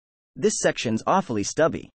This section's awfully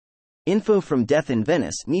stubby. Info from Death in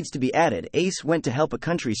Venice needs to be added. Ace went to help a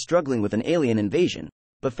country struggling with an alien invasion,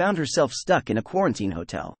 but found herself stuck in a quarantine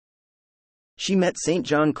hotel. She met St.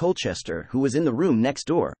 John Colchester, who was in the room next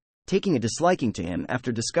door, taking a disliking to him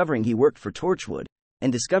after discovering he worked for Torchwood,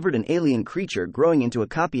 and discovered an alien creature growing into a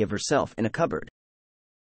copy of herself in a cupboard.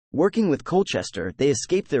 Working with Colchester, they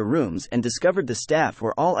escaped their rooms and discovered the staff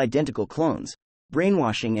were all identical clones,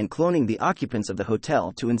 brainwashing and cloning the occupants of the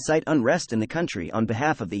hotel to incite unrest in the country on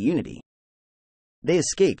behalf of the Unity. They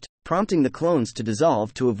escaped, prompting the clones to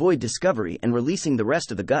dissolve to avoid discovery and releasing the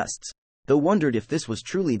rest of the Gusts, though wondered if this was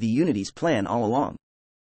truly the Unity's plan all along.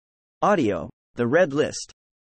 Audio: The Red List.